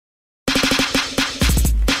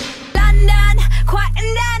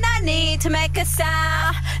to make a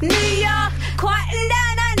sound. New York, quieten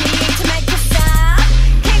down, I need to make a sound.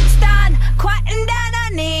 Kingston, quieten down, I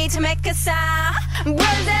need to make a sound.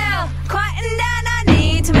 Brazil, quieten down, I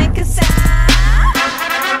need to make a sound.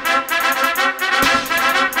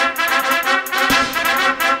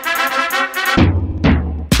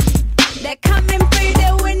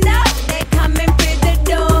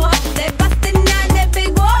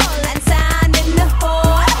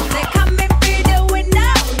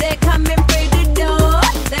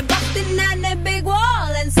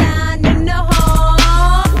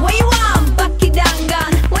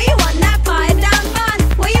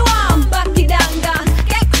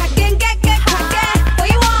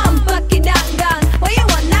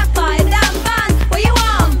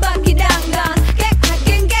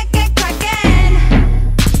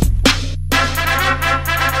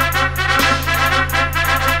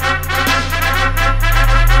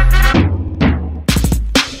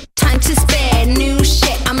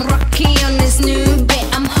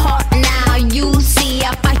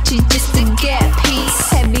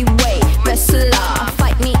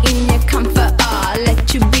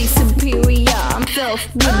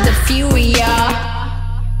 With the fury,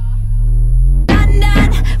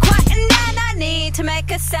 London, quieten down, I need to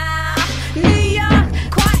make a sound. New York,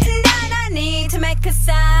 quieten down, I need to make a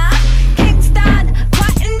sound. Kingston,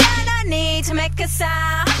 quieten down, I need to make a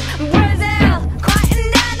sound. Brazil,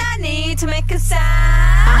 quieten down, I need to make a sound.